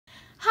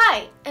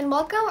Hi, and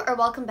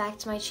welcome back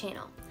to my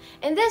channel.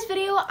 In this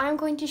video, I'm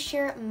going to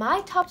share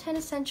my top 10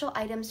 essential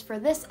items for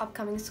this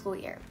upcoming school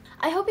year.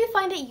 I hope you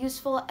find it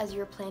useful as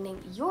you're planning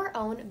your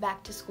own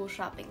back-to-school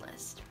shopping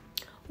list.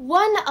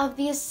 One of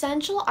the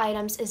essential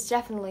items is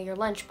definitely your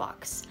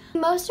lunchbox. The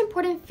most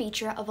important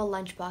feature of a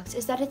lunchbox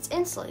is that it's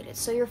insulated,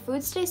 so your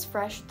food stays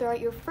fresh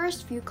throughout your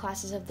first few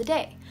classes of the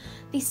day.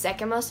 The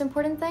second most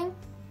important thing?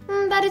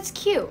 That it's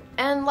cute,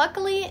 and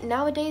luckily,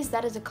 nowadays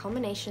that is a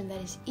combination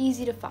that is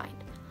easy to find.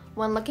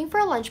 When looking for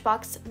a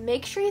lunchbox,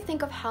 make sure you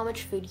think of how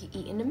much food you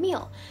eat in a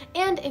meal.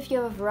 And if you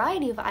have a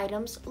variety of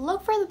items,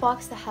 look for the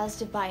box that has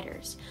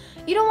dividers.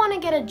 You don't want to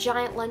get a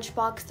giant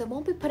lunchbox that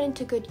won't be put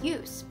into good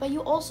use, but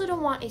you also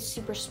don't want a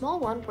super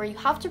small one where you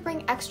have to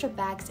bring extra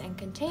bags and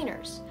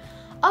containers.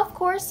 Of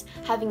course,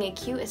 having a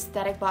cute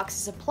aesthetic box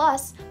is a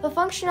plus, but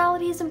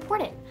functionality is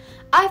important.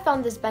 I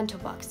found this bento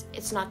box.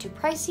 It's not too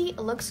pricey, it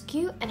looks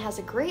cute, and has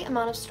a great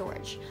amount of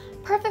storage.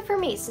 Perfect for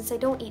me since I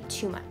don't eat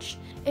too much.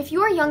 If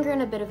you are younger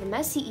and a bit of a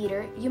messy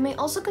eater, you may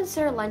also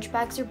consider lunch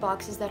bags or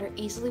boxes that are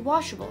easily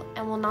washable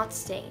and will not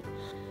stain.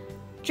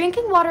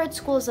 Drinking water at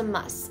school is a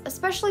must,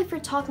 especially if you're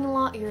talking a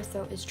lot or your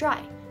throat is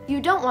dry. You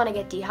don't want to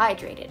get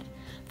dehydrated.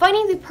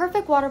 Finding the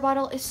perfect water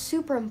bottle is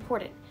super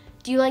important.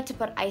 Do you like to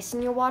put ice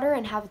in your water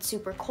and have it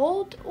super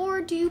cold,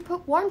 or do you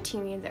put warm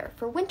tea in there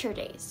for winter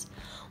days?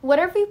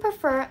 Whatever you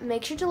prefer,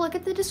 make sure to look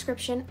at the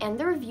description and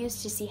the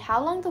reviews to see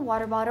how long the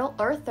water bottle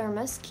or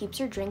thermos keeps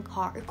your drink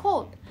hot or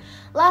cold.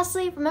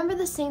 Lastly, remember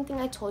the same thing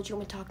I told you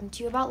when talking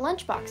to you about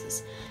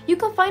lunchboxes. You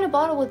can find a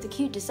bottle with a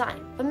cute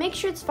design, but make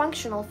sure it's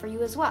functional for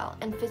you as well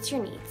and fits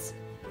your needs.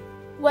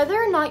 Whether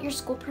or not your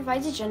school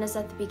provides agendas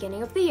at the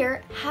beginning of the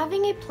year,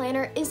 having a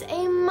planner is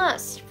a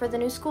must for the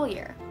new school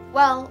year.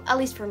 Well, at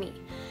least for me.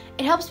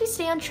 It helps me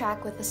stay on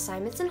track with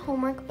assignments and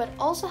homework, but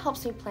also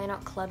helps me plan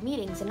out club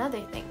meetings and other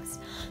things.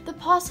 The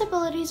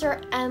possibilities are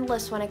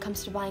endless when it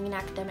comes to buying an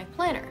academic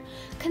planner.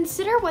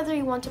 Consider whether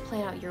you want to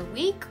plan out your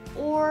week,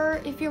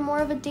 or if you're more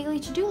of a daily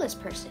to-do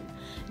list person.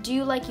 Do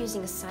you like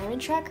using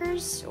assignment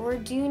trackers, or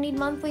do you need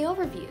monthly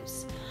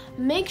overviews?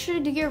 Make sure to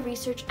do your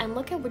research and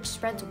look at which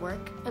spreads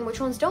work and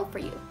which ones don't for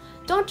you.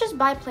 Don't just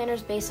buy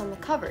planners based on the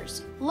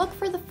covers. Look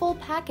for the full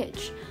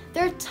package.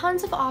 There are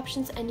tons of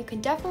options, and you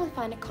can definitely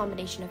find a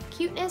combination of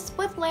cuteness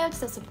with layouts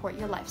that support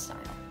your lifestyle.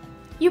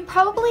 You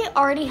probably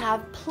already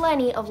have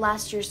plenty of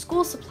last year's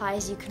school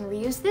supplies you can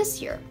reuse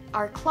this year.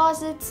 Our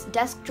closets,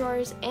 desk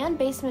drawers, and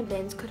basement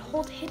bins could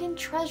hold hidden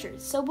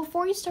treasures, so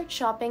before you start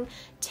shopping,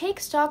 take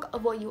stock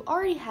of what you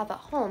already have at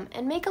home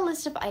and make a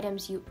list of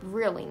items you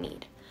really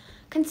need.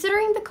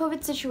 Considering the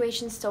COVID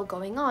situation still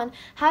going on,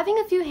 having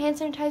a few hand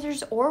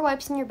sanitizers or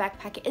wipes in your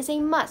backpack is a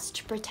must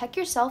to protect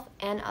yourself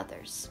and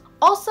others.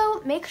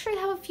 Also, make sure you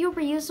have a few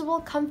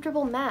reusable,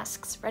 comfortable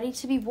masks ready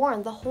to be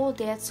worn the whole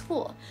day at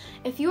school.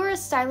 If you are a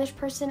stylish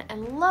person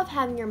and love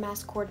having your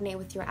mask coordinate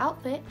with your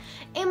outfit,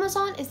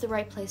 Amazon is the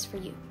right place for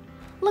you.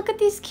 Look at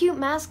these cute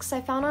masks I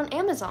found on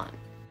Amazon.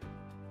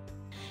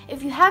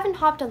 If you haven't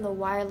hopped on the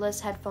wireless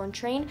headphone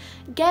train,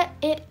 get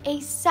it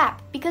ASAP,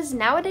 because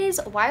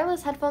nowadays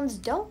wireless headphones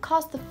don't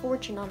cost a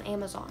fortune on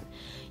Amazon.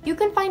 You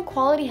can find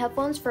quality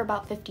headphones for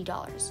about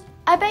 $50.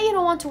 I bet you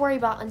don't want to worry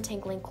about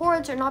untangling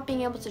cords or not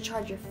being able to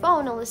charge your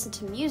phone and listen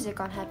to music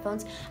on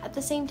headphones at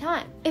the same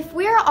time. If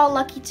we are all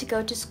lucky to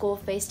go to school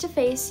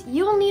face-to-face,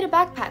 you will need a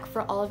backpack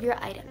for all of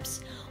your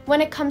items.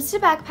 When it comes to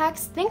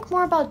backpacks, think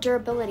more about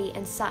durability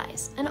and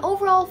size, and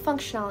overall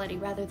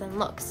functionality rather than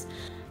looks.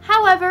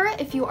 However,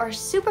 if you are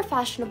super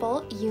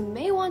fashionable, you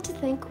may want to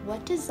think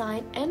what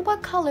design and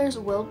what colors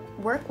will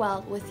work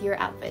well with your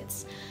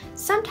outfits.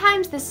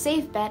 Sometimes the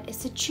safe bet is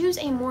to choose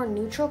a more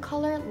neutral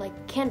color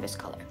like canvas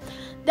color.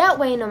 That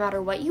way, no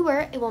matter what you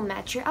wear, it will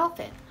match your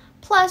outfit.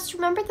 Plus,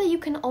 remember that you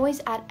can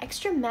always add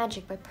extra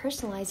magic by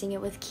personalizing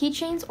it with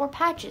keychains or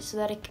patches so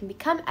that it can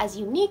become as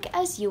unique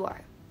as you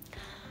are.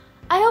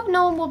 I hope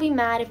no one will be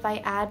mad if I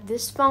add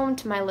this phone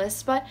to my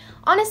list, but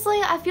honestly,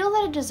 I feel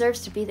that it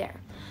deserves to be there.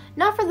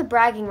 Not for the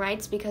bragging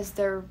rights, because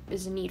there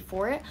is a need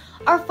for it.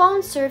 Our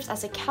phone serves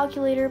as a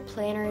calculator,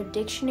 planner,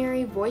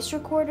 dictionary, voice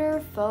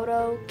recorder,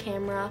 photo,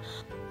 camera,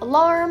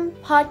 alarm,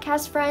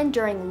 podcast friend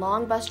during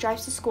long bus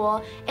drives to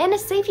school, and a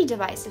safety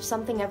device if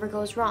something ever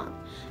goes wrong.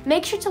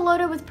 Make sure to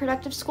load it with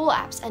productive school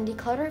apps and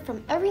declutter it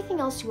from everything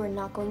else you are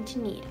not going to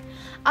need.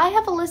 I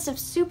have a list of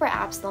super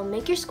apps that will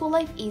make your school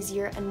life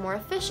easier and more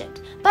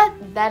efficient, but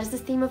that is the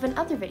theme of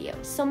another video,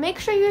 so make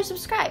sure you're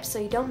subscribed so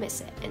you don't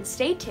miss it, and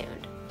stay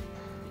tuned.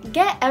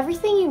 Get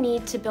everything you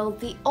need to build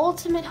the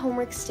ultimate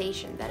homework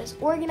station that is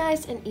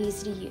organized and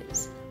easy to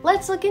use.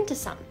 Let's look into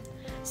some.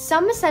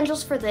 Some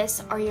essentials for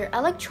this are your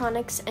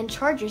electronics and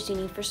chargers you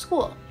need for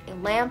school, a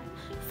lamp,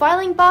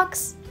 filing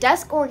box,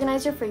 desk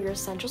organizer for your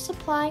essential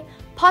supply,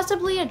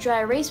 possibly a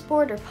dry erase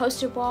board or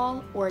poster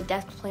wall, or a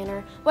desk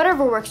planner,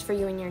 whatever works for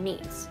you and your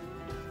needs.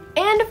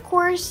 And of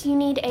course, you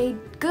need a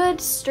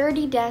good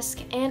sturdy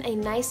desk and a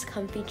nice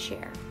comfy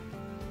chair.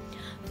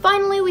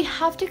 Finally, we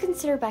have to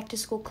consider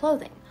back-to-school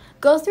clothing.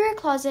 Go through your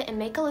closet and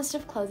make a list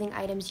of clothing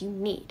items you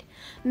need.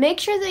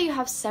 Make sure that you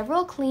have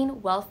several clean,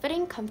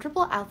 well-fitting,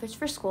 comfortable outfits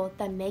for school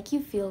that make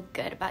you feel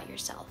good about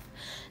yourself.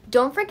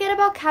 Don't forget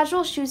about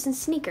casual shoes and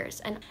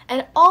sneakers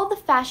and all the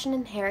fashion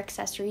and hair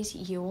accessories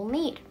you will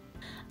need.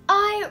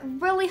 I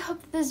really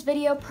hope that this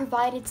video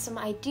provided some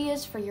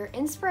ideas for your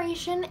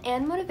inspiration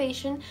and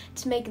motivation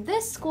to make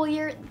this school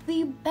year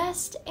the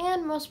best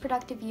and most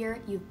productive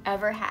year you've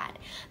ever had.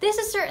 This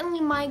is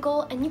certainly my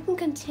goal, and you can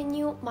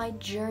continue my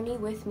journey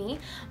with me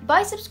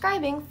by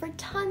subscribing for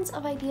tons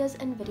of ideas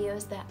and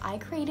videos that I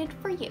created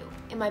for you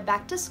in my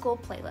back to school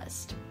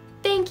playlist.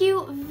 Thank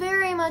you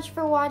very much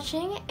for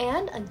watching,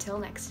 and until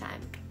next time,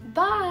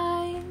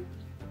 bye!